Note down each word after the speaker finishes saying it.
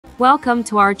Welcome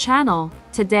to our channel.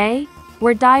 Today,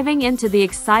 we're diving into the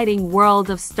exciting world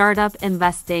of startup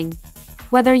investing.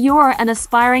 Whether you're an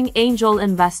aspiring angel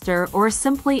investor or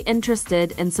simply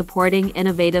interested in supporting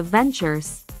innovative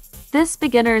ventures, this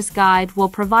beginner's guide will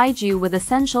provide you with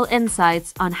essential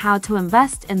insights on how to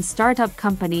invest in startup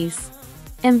companies.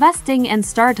 Investing in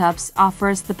startups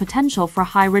offers the potential for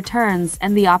high returns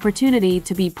and the opportunity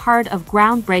to be part of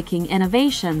groundbreaking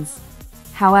innovations.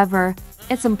 However,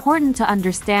 it's important to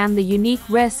understand the unique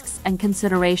risks and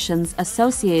considerations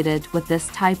associated with this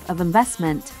type of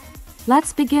investment.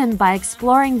 Let's begin by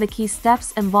exploring the key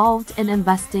steps involved in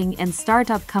investing in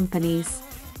startup companies.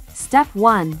 Step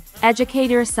 1. Educate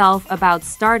yourself about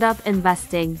startup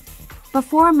investing.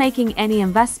 Before making any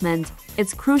investment,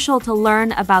 it's crucial to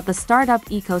learn about the startup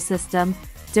ecosystem,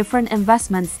 different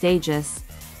investment stages,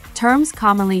 terms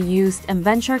commonly used in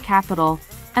venture capital,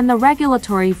 and the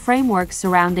regulatory framework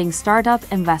surrounding startup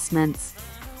investments.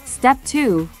 Step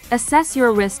 2. Assess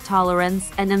your risk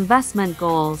tolerance and investment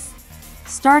goals.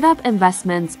 Startup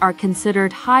investments are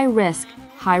considered high risk,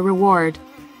 high reward.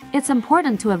 It's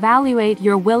important to evaluate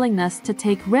your willingness to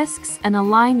take risks and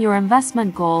align your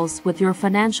investment goals with your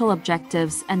financial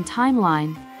objectives and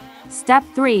timeline. Step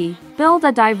 3. Build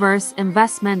a diverse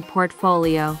investment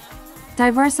portfolio.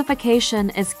 Diversification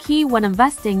is key when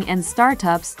investing in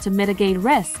startups to mitigate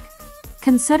risk.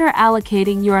 Consider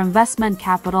allocating your investment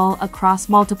capital across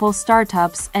multiple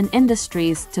startups and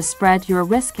industries to spread your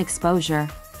risk exposure.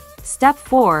 Step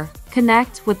 4.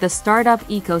 Connect with the startup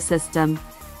ecosystem.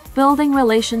 Building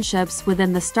relationships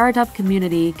within the startup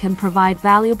community can provide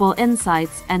valuable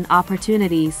insights and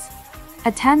opportunities.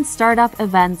 Attend startup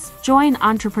events, join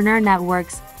entrepreneur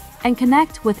networks, and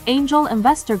connect with angel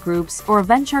investor groups or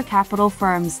venture capital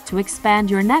firms to expand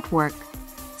your network.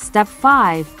 Step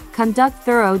 5. Conduct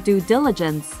thorough due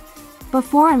diligence.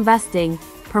 Before investing,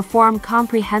 perform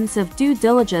comprehensive due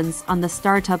diligence on the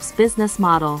startup's business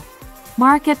model,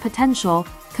 market potential,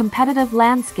 competitive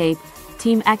landscape,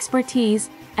 team expertise,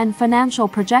 and financial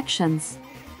projections.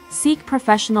 Seek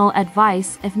professional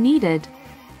advice if needed.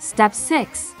 Step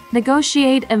 6.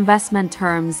 Negotiate investment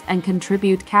terms and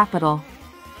contribute capital.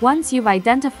 Once you've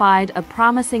identified a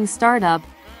promising startup,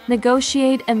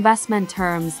 negotiate investment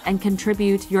terms and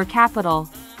contribute your capital.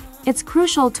 It's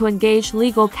crucial to engage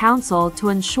legal counsel to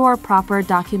ensure proper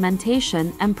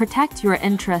documentation and protect your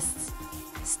interests.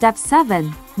 Step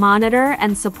 7. Monitor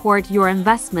and support your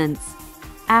investments.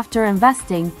 After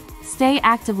investing, stay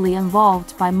actively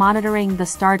involved by monitoring the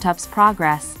startup's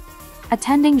progress,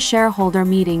 attending shareholder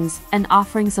meetings, and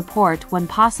offering support when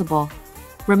possible.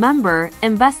 Remember,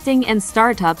 investing in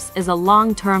startups is a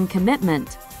long-term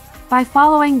commitment. By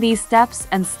following these steps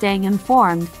and staying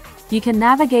informed, you can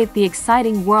navigate the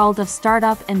exciting world of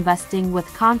startup investing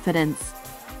with confidence.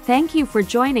 Thank you for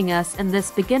joining us in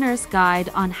this beginner's guide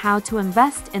on how to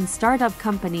invest in startup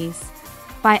companies.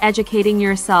 By educating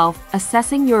yourself,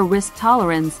 assessing your risk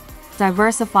tolerance,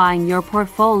 diversifying your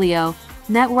portfolio,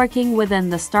 networking within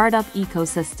the startup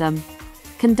ecosystem,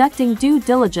 conducting due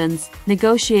diligence,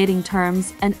 negotiating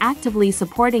terms, and actively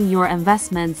supporting your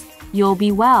investments, you'll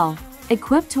be well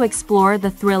equipped to explore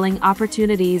the thrilling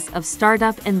opportunities of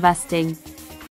startup investing.